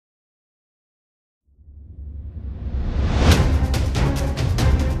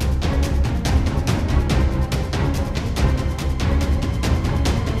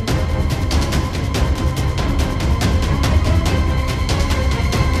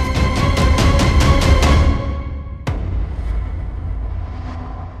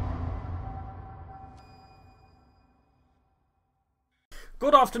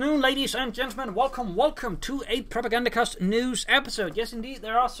afternoon, ladies and gentlemen. Welcome to a Propagandacast news episode. Yes, indeed,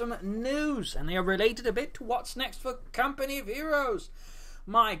 there are some news, and they are related a bit to what's next for Company of Heroes.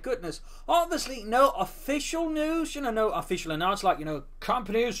 My goodness. Obviously, no official news, no official announcement, like,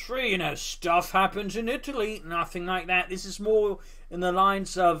 Company is free, stuff happens in Italy, nothing like that. This is more in the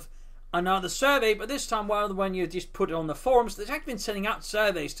lines of another survey, but this time rather when you just put it on the forums, they've actually been sending out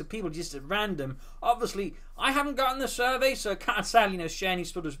surveys to people just at random. Obviously, I haven't gotten the survey, so I can't sadly share any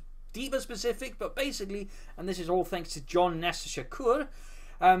sort of deeper specific, but basically, and this is all thanks to John Nestor Shakur,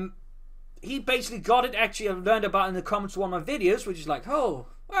 he basically got it. Actually, I learned about it in the comments of one of my videos, which is like, oh,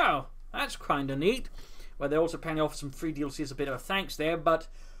 wow, that's kind of neat. Where they also apparently offer some free DLC as a bit of a thanks there, but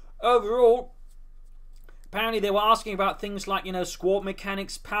overall, apparently they were asking about things like, squad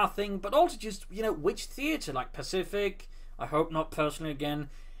mechanics, pathing, but also just, which theatre, like Pacific. I hope not personally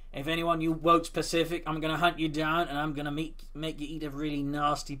again. If anyone you votes Pacific, I'm going to hunt you down and I'm going to make you eat a really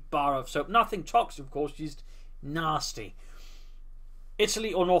nasty bar of soap. Nothing toxic, of course, just nasty.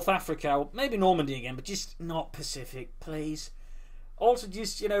 Italy or North Africa, or maybe Normandy again, but just not Pacific, please. Also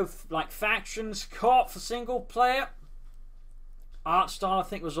just, like factions, co-op for single player. Art style, I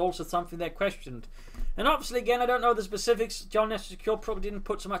think, was also something they questioned. And obviously, again, I don't know the specifics. John Nestor Secure probably didn't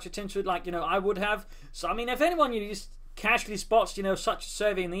put so much attention to it like, I would have. So, I mean, if anyone, just casually spots, such a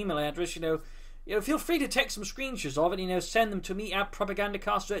survey in the email address, feel free to take some screenshots of it, send them to me at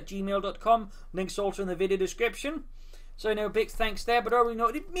propagandacaster@gmail.com. Links also in the video description. So, big thanks there. But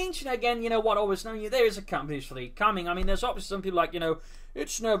already it means, again, what always know, there is a Company free coming. I mean, there's obviously some people like,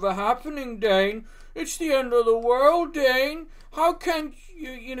 it's never happening, Dane. It's the end of the world, Dane. How can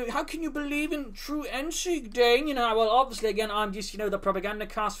how can you believe in true NSEG, Dane? Well, obviously, again, I'm just, the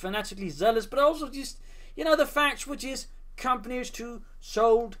Propagandacast fanatically zealous, but also just, the facts, which is Companies 2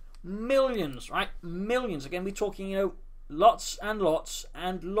 sold millions, right? Millions. Again, we're talking, lots and lots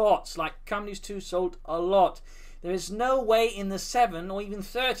and lots. Like, Companies 2 sold a lot. There is no way in the 7 or even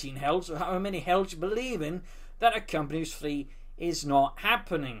 13 hells, or however many hells you believe in, that a Companies 3 is not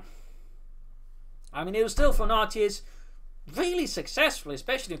happening. I mean, it was still for an RTS really successful,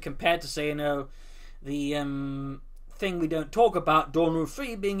 especially compared to, say, the thing we don't talk about, Dawn Rule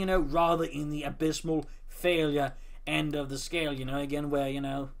 3, being, rather in the abysmal failure end of the scale, again,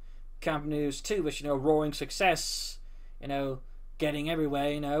 where, Companies 2 was, roaring success, getting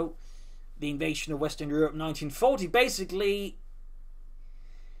everywhere, the invasion of Western Europe 1940. Basically,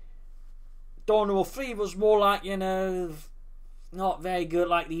 Dawn Rule 3 was more like, not very good,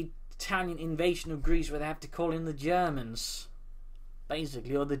 like the Italian invasion of Greece, where they have to call in the Germans,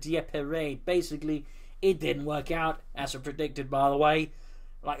 basically, or the Dieppe. Basically, it didn't work out, as I predicted, by the way,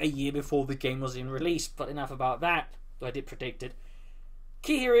 like a year before the game was in release. But enough about that, though I did predict it.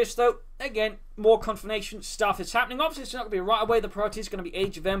 Key here is, though, again, more confirmation stuff is happening. Obviously, it's not going to be right away. The priority is going to be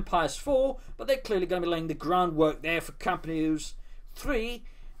Age of Empires 4, but they're clearly going to be laying the groundwork there for Companies 3.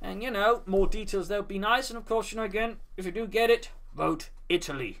 And, more details there would be nice. And, of course, again, if you do get it, vote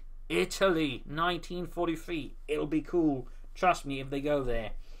Italy. Italy, 1943. It'll be cool. Trust me if they go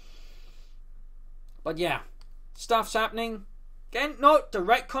there. But, yeah, stuff's happening. Again, not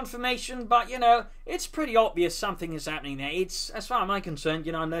direct confirmation, but, it's pretty obvious something is happening there. It's, as far as I'm concerned,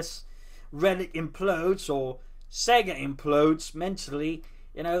 unless Reddit implodes or Sega implodes mentally,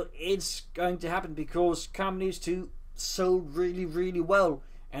 it's going to happen because Companies 2 sold really, really well.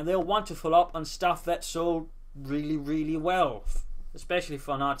 And they'll want to follow up on stuff that sold really, really well. Especially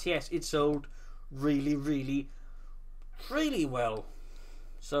for an RTS, it sold really, really, really well.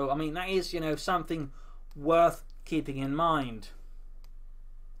 So, I mean, that is, something worth keeping in mind.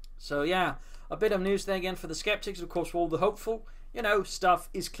 So, yeah, a bit of news there again for the skeptics. Of course, for all the hopeful, stuff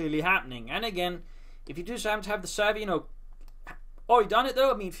is clearly happening. And again, if you do happen to have the survey, already done it,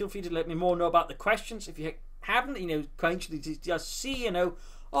 though, I mean, feel free to let me more know about the questions. If you haven't, actually just see,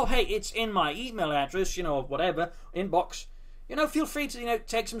 oh, hey, it's in my email address, or whatever, inbox. Feel free to,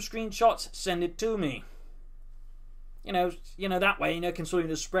 take some screenshots, send it to me. That way, can sort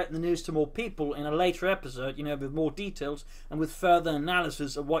of spread the news to more people in a later episode, with more details and with further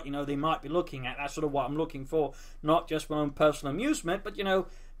analysis of what, they might be looking at. That's sort of what I'm looking for, not just my own personal amusement, but,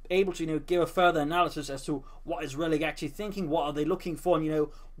 able to, give a further analysis as to what is really actually thinking, what are they looking for, and,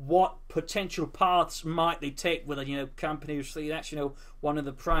 what potential paths might they take with a, Companies 3. That's, one of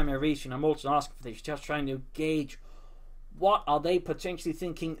the primary reasons I'm also asking for this, just trying to gauge what are they potentially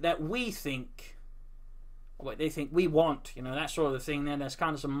thinking that we think, what they think we want, that sort of the thing there. There's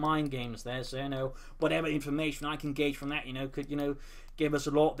kind of some mind games there, so, whatever information I can gauge from that, could, give us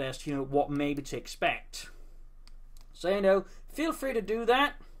a lot there, so, what maybe to expect. So, feel free to do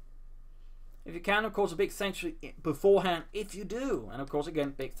that. if you can. Of course, a big thanks beforehand if you do. And of course,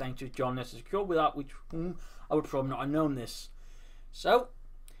 again, big thanks to John Nestor, without which I would probably not have known this. So,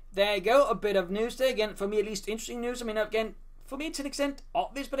 there you go. A bit of news there. Again, for me at least, interesting news. I mean, again, for me to an extent,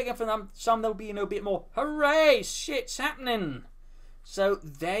 obvious. But again, for them, some there'll be, a bit more, hooray, shit's happening. So,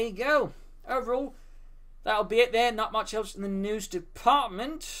 there you go. Overall, that'll be it there. Not much else in the news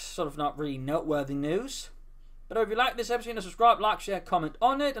department. Sort of not really noteworthy news. But if you like this episode, subscribe, like, share, comment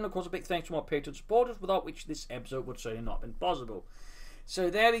on it. And of course, a big thanks to my Patreon supporters, without which this episode would certainly not have been possible. So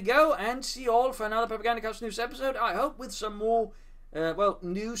there we go, and see you all for another Propagandacast news episode. I hope with some more,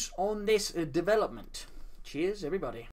 news on this development. Cheers, everybody.